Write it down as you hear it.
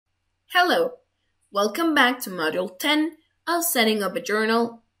Hello, welcome back to Module 10 of Setting Up a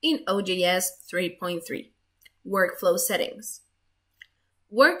Journal in OJS 3.3, Workflow Settings.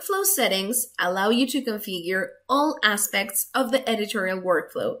 Workflow settings allow you to configure all aspects of the editorial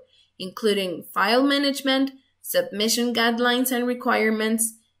workflow, including file management, submission guidelines and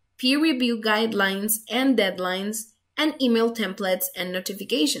requirements, peer review guidelines and deadlines, and email templates and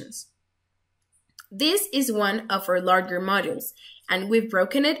notifications. This is one of our larger modules, and we've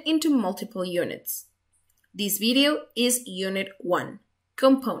broken it into multiple units. This video is Unit 1,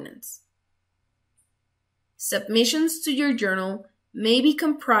 Components. Submissions to your journal may be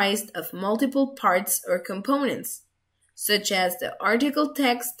comprised of multiple parts or components, such as the article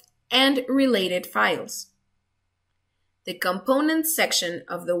text and related files. The Components section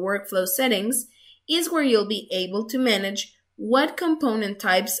of the Workflow Settings is where you'll be able to manage what component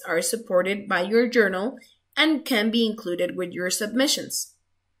types are supported by your journal and can be included with your submissions.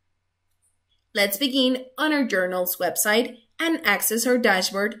 Let's begin on our journal's website and access our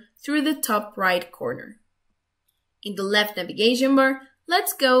dashboard through the top right corner. In the left navigation bar,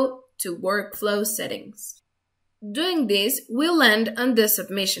 let's go to Workflow Settings. Doing this, we'll land on the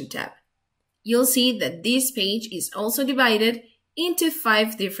Submission tab. You'll see that this page is also divided into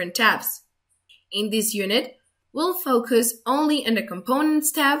 5 different tabs. In this unit, we'll focus only on the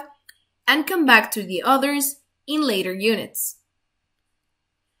Components tab and come back to the others in later units.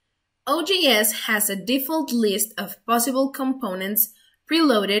 OJS has a default list of possible components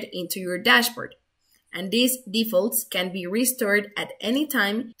preloaded into your dashboard, and these defaults can be restored at any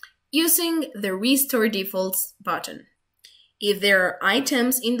time using the Restore Defaults button. If there are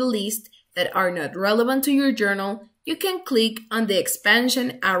items in the list that are not relevant to your journal, you can click on the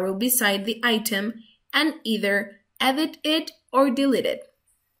expansion arrow beside the item and either edit it or delete it.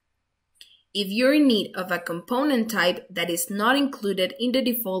 If you're in need of a component type that is not included in the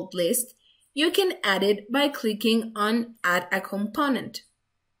default list, you can add it by clicking on Add a Component.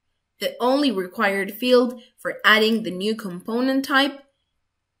 The only required field for adding the new component type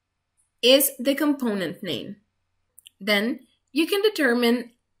is the component name. Then you can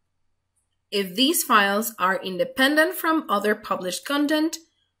determine if these files are independent from other published content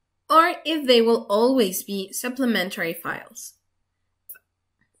or if they will always be supplementary files.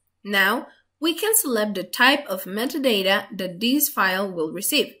 Now, we can select the type of metadata that this file will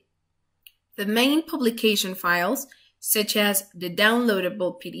receive. The main publication files, such as the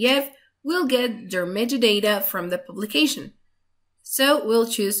downloadable PDF, will get their metadata from the publication. So we'll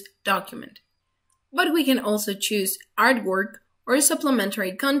choose Document. But we can also choose Artwork or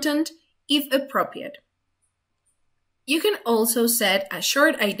supplementary content if appropriate. You can also set a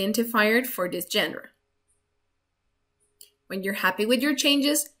short identifier for this genre. When you're happy with your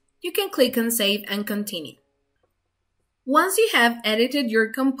changes, you can click on Save and Continue. Once you have edited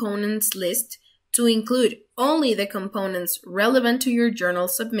your components list to include only the components relevant to your journal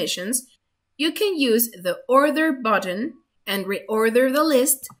submissions, you can use the Order button and reorder the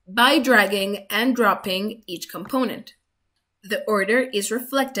list by dragging and dropping each component. The order is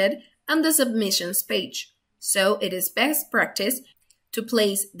reflected on the submissions page, so it is best practice to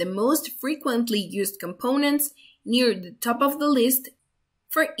place the most frequently used components near the top of the list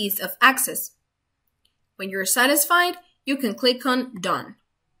for ease of access. When you're satisfied, you can click on Done.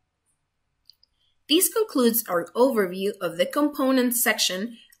 This concludes our overview of the Components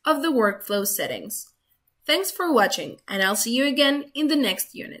section of the Workflow Settings. Thanks for watching, and I'll see you again in the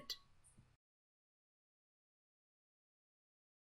next unit.